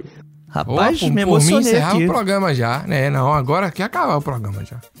vocês. Rapaz, me por mim emocionei encerrar aqui. o programa já, né? Não, agora quer acabar o programa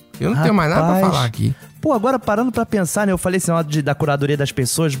já. Eu não tenho mais nada pra falar aqui. Pô, agora parando pra pensar, né? Eu falei assim, da curadoria das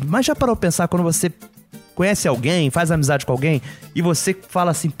pessoas, mas já parou pra pensar quando você conhece alguém, faz amizade com alguém, e você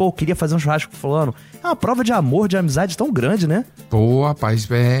fala assim, pô, eu queria fazer um churrasco com fulano. É uma prova de amor, de amizade tão grande, né? Pô, rapaz,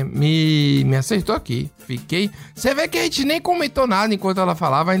 me acertou aqui. Fiquei... Você vê que a gente nem comentou nada enquanto ela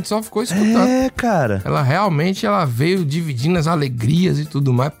falava, a gente só ficou escutando. É, cara. Ela realmente, veio dividindo as alegrias e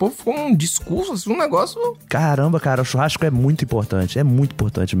tudo mais. Pô, ficou um discurso, assim, um negócio... Caramba, cara, o churrasco é muito importante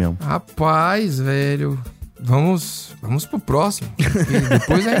mesmo. Rapaz, velho... Vamos pro próximo.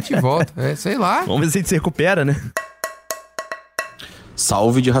 Depois a gente volta. Sei lá. Vamos ver se a gente se recupera, né?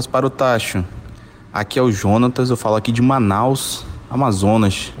 Salve de raspar o tacho. Aqui é o Jonatas, eu falo aqui de Manaus,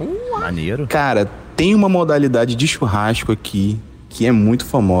 Amazonas. Maneiro. Cara, tem uma modalidade de churrasco aqui que é muito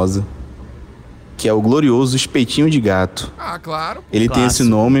famosa, que é o glorioso espetinho de gato. Ah, claro. Ele tem esse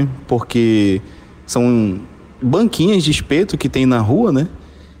nome porque são banquinhas de espeto que tem na rua, né?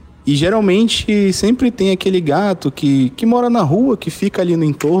 E geralmente sempre tem aquele gato que mora na rua, que fica ali no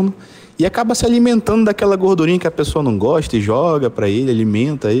entorno e acaba se alimentando daquela gordurinha que a pessoa não gosta e joga pra ele,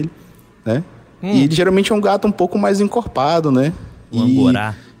 alimenta ele, né? E ele geralmente é um gato um pouco mais encorpado, né?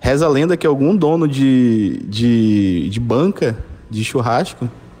 Angorá. Reza a lenda que algum dono de banca de churrasco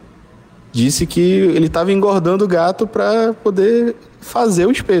disse que ele estava engordando o gato pra poder fazer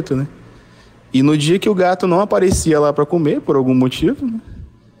o espeto, né? E no dia que o gato não aparecia lá pra comer, por algum motivo, né?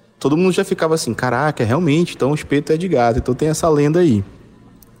 Todo mundo já ficava assim, caraca, realmente, então o espeto é de gato. Então tem essa lenda aí.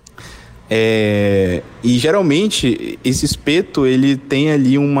 E geralmente, esse espeto, ele tem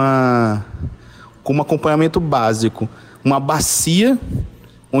ali como acompanhamento básico, uma bacia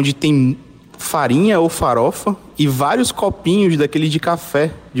onde tem farinha ou farofa e vários copinhos daquele de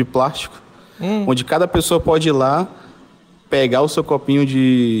café, de plástico, onde cada pessoa pode ir lá, pegar o seu copinho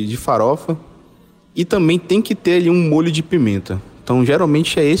de farofa e também tem que ter ali um molho de pimenta. Então,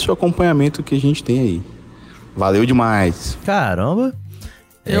 geralmente, é esse o acompanhamento que a gente tem aí. Valeu demais. Caramba.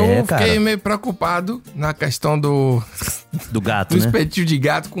 Eu fiquei meio preocupado na questão do gato, do né? espetinho de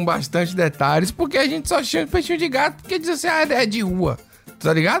gato com bastante detalhes, porque a gente só chama espetinho de gato porque diz assim, é de rua,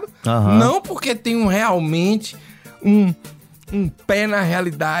 tá ligado? Uhum. Não porque tem realmente um um pé na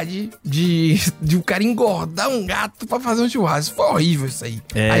realidade de um cara engordar um gato pra fazer um churrasco. Foi horrível isso aí.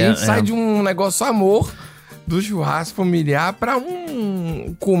 A gente sai de um negócio amor do churrasco familiar pra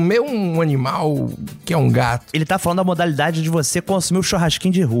comer um animal que é um gato. Ele tá falando da modalidade de você consumir o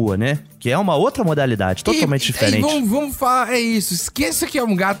churrasquinho de rua, né? Que é uma outra modalidade, totalmente diferente. Vamos falar, é isso. Esqueça que é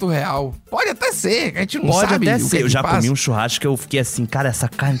um gato real. Pode até ser, a gente não sabe. Pode até ser. Eu já passa. comi um churrasco que eu fiquei assim, cara, essa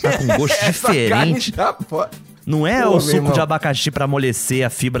carne tá com gosto diferente. Não é o suco de abacaxi pra amolecer a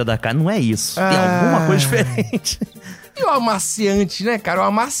fibra da carne, não é isso. Tem alguma coisa diferente. E o amaciante, né, cara? O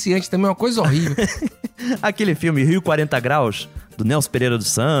amaciante também é uma coisa horrível. Aquele filme Rio 40 Graus, do Nelson Pereira dos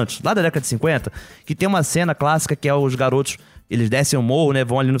Santos, lá da década de 50, que tem uma cena clássica que é os garotos, eles descem o morro, né,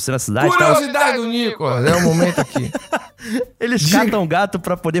 vão ali no centro da cidade. Curiosidade do Nícolas, é o momento aqui. Eles catam o gato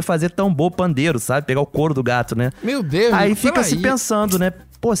pra poder fazer tambor pandeiro, sabe? Pegar o couro do gato, né? Meu Deus, aí fica se pensando, né?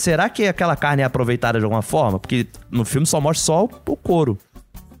 Pô, será que aquela carne é aproveitada de alguma forma? Porque no filme só mostra só o couro.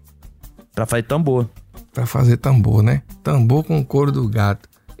 Pra fazer tambor. Pra fazer tambor, né? Tambor com o couro do gato.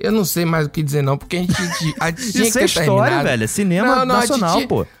 Eu não sei mais o que dizer não, porque a gente tinha Isso que ter é história, terminado. velho. É cinema nacional,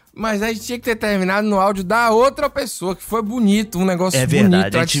 pô. Mas a gente tinha que ter terminado no áudio da outra pessoa, que foi bonito, um negócio bonito. É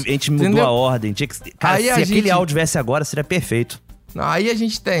verdade, a gente mudou a ordem. Tinha que... Cara, aí se aquele áudio viesse agora, seria perfeito. Aí a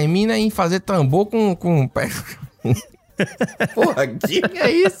gente termina em fazer tambor com... Porra, que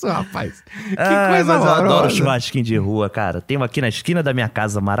é isso, rapaz? Que coisa mas eu horrorosa. adoro churrasquinho de rua, cara. Tem um aqui na esquina da minha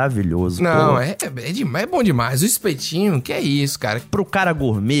casa maravilhoso. Não, é bom demais. O espetinho, que é isso, cara? Pro cara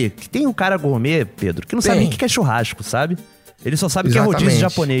gourmet, que tem um cara gourmet, Pedro, que não sabe nem o que é churrasco, sabe? Ele só sabe que é rodízio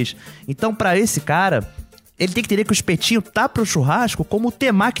japonês. Então, pra esse cara, ele tem que entender que o espetinho tá pro churrasco como o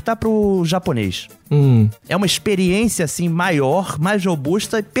temaki tá pro japonês. É uma experiência, assim, maior, mais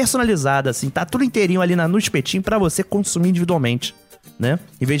robusta e personalizada, assim. Tá tudo inteirinho ali no espetinho pra você consumir individualmente, né?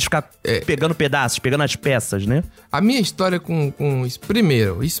 Em vez de ficar pegando pedaços, pegando as peças, né? A minha história com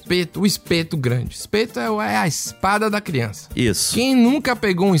primeiro, o espeto grande. Espeto é a espada da criança. Isso. Quem nunca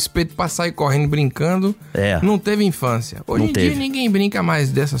pegou um espeto pra sair correndo brincando, não teve infância. Hoje em dia ninguém brinca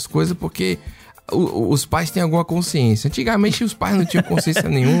mais dessas coisas porque os pais têm alguma consciência. Antigamente os pais não tinham consciência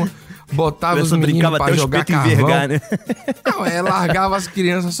nenhuma. Botava os meninos pra jogar carvão. Né? Não, largava as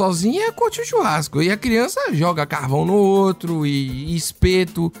crianças sozinhas e ia curtir o churrasco. E a criança joga carvão no outro e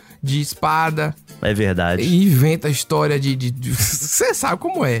espeto de espada. É verdade. E inventa a história de... Você sabe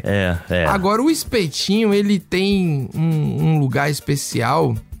como é. É. Agora, o espetinho, ele tem um lugar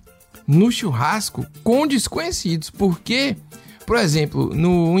especial no churrasco com desconhecidos. Porque, por exemplo,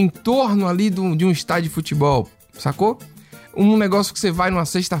 no entorno ali de um estádio de futebol, sacou? Um negócio que você vai numa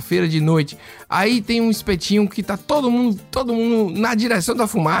sexta-feira de noite, aí tem um espetinho que tá todo mundo na direção da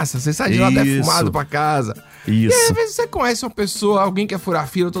fumaça. Você sai de lá defumado pra casa. Isso. E aí, às vezes você conhece uma pessoa, alguém quer furar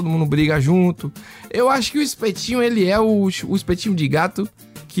fila, todo mundo briga junto. Eu acho que o espetinho, ele é o espetinho de gato,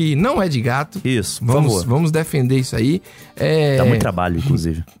 que não é de gato. Isso, por favor. Vamos defender isso aí. Dá muito trabalho,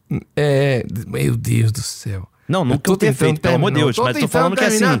 inclusive. Meu Deus do céu. Não, nunca tem feito, pelo amor de Deus, mas tô falando que é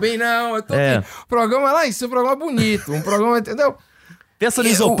assim. Bem, não, eu tô o programa lá, isso é um programa bonito, um programa, entendeu? Pensa no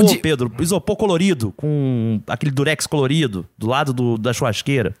isopor, Pedro, isopor colorido, com aquele durex colorido, do lado da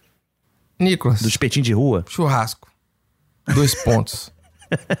churrasqueira. Nícolas. Do espetinho de rua. Churrasco. 2 pontos.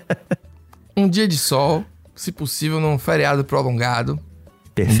 Um dia de sol, se possível num feriado prolongado.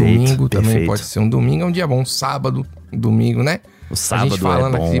 Perfeito, Um domingo também perfeito. pode ser um domingo, é um dia bom, sábado, domingo, né? O sábado a gente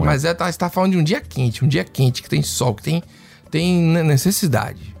falando é bom, aqui, né? mas você tá falando de um dia quente, que tem sol, que tem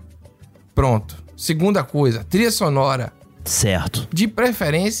necessidade. Pronto. Segunda coisa, trilha sonora. Certo. De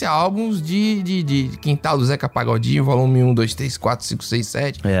preferência, álbuns de quintal do Zeca Pagodinho, volume 1, 2, 3, 4, 5, 6,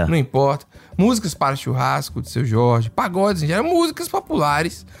 7. Não importa. Músicas para churrasco, de Seu Jorge. Pagodes, em geral, músicas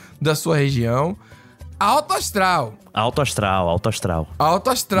populares da sua região. Alto astral. Alto astral.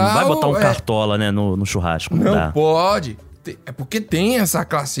 Não vai botar um cartola, né, no churrasco. Não pode. É porque tem essa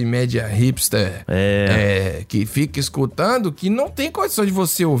classe média hipster que fica escutando que não tem condição de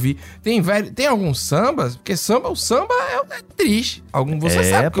você ouvir. Tem alguns sambas, porque o samba é triste. Você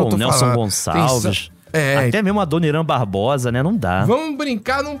sabe o que eu tô Nelson falando. Gonçalves. Até mesmo a Dona Irã Barbosa, né? Não dá. Vamos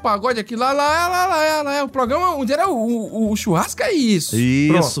brincar num pagode aqui. Lá. O programa onde era o churrasco é isso.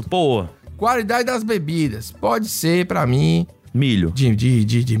 Isso, pô. Qualidade das bebidas. Pode ser, pra mim... Milho.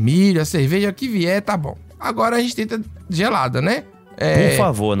 De milho, a cerveja que vier, tá bom. Agora a gente tenta gelada, né? Por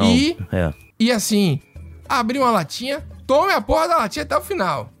favor, não. E assim, abrir uma latinha, tome a porra da latinha até o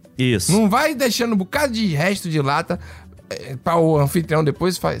final. Isso. Não vai deixando um bocado de resto de lata pra o anfitrião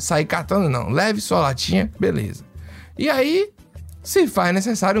depois sair catando, não. Leve sua latinha, beleza. E aí, se faz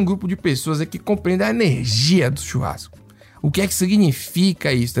necessário um grupo de pessoas que compreendam a energia do churrasco. O que é que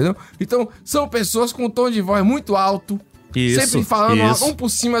significa isso, entendeu? Então, são pessoas com um tom de voz muito alto, Isso, sempre falando isso. um por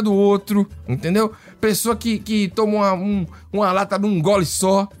cima do outro, entendeu? Pessoa que toma uma lata num gole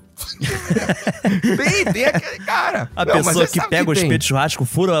só. tem aquele cara. A pessoa que pega o espeto de churrasco,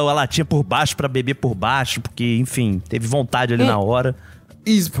 fura a latinha por baixo pra beber por baixo, porque, enfim, teve vontade ali na hora.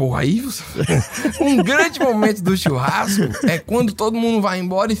 Isso, pô, aí um grande momento do churrasco é quando todo mundo vai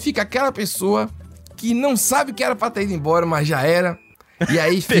embora e fica aquela pessoa que não sabe que era pra ter ido embora, mas já era. E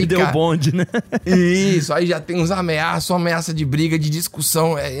aí fica... Perdeu o bonde, né? Isso, aí já tem uns ameaças, uma ameaça de briga, de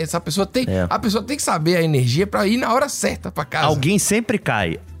discussão. Essa pessoa tem... A pessoa tem que saber a energia pra ir na hora certa pra casa. Alguém sempre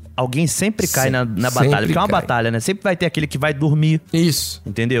cai na batalha, porque é uma batalha, né? Sempre vai ter aquele que vai dormir. Isso.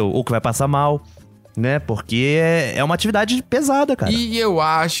 Entendeu? Ou que vai passar mal. Né? Porque é uma atividade pesada, cara. E eu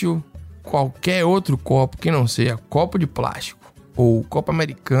acho qualquer outro copo que não seja copo de plástico, ou copo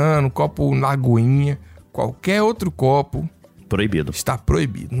americano, copo lagoinha, qualquer outro copo... Proibido. Está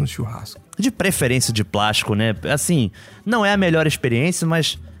proibido no churrasco. De preferência de plástico, né? Assim, não é a melhor experiência,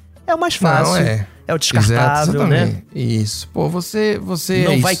 mas é o mais fácil. Não é. É o descartável, né? Isso. Pô, você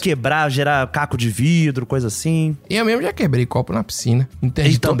não vai quebrar, gerar caco de vidro, coisa assim. Eu mesmo já quebrei copo na piscina.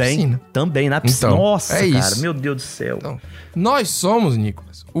 Interditou a piscina. Também na piscina. Então, nossa, cara, isso. Meu Deus do céu. Então, nós somos,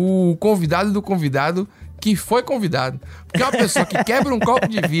 Nícolas, o convidado do convidado que foi convidado. Porque uma pessoa que quebra um copo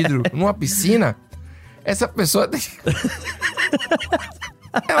de vidro numa piscina, essa pessoa tem...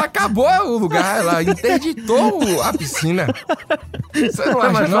 Ela acabou o lugar, ela interditou a piscina. Você não acha,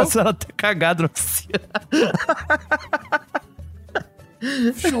 mais não? fácil ela ter cagado na piscina.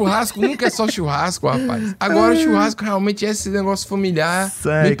 Churrasco nunca é só churrasco, rapaz. Agora o churrasco realmente é esse negócio familiar.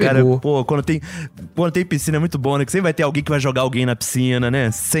 Sai, me cara, pegou. pô, quando tem piscina é muito bom, né? Que sempre vai ter alguém que vai jogar alguém na piscina,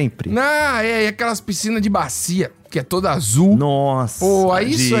 né? Sempre. Não, é aquelas piscinas de bacia, que é toda azul. Nossa. Pô, é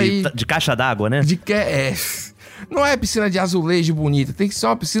isso aí. De caixa d'água, né? Não é piscina de azulejo bonita, tem que ser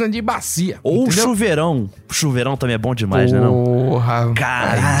uma piscina de bacia. Ou entendeu? chuveirão. O chuveirão também é bom demais, né, não? Porra.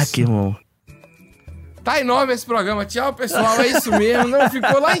 Caraca, irmão. Tá enorme esse programa. Tchau, pessoal. É isso mesmo. Não,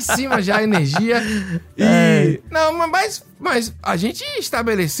 ficou lá em cima já a energia. Não, mas a gente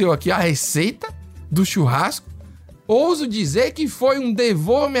estabeleceu aqui a receita do churrasco. Ouso dizer que foi um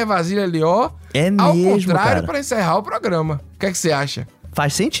devolva minha vasilha ali, ó. É ao mesmo, contrário, cara. pra encerrar o programa. O que é que você acha?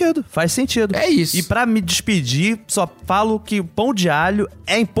 Faz sentido. É isso. E pra me despedir, só falo que o pão de alho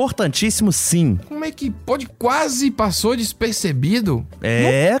é importantíssimo, sim. Como é que pode? Quase passou despercebido.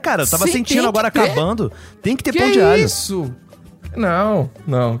 Cara, eu tava Sim, sentindo tem agora que ter. acabando. Tem que ter Que pão de alho. isso?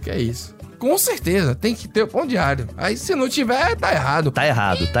 Não, que é isso. Com certeza, tem que ter o pão de alho. Aí se não tiver, tá errado. Tá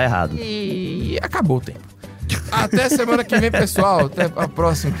errado. E acabou o tempo. Até semana que vem, pessoal. Até a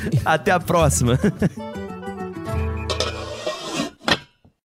próxima. Até a próxima.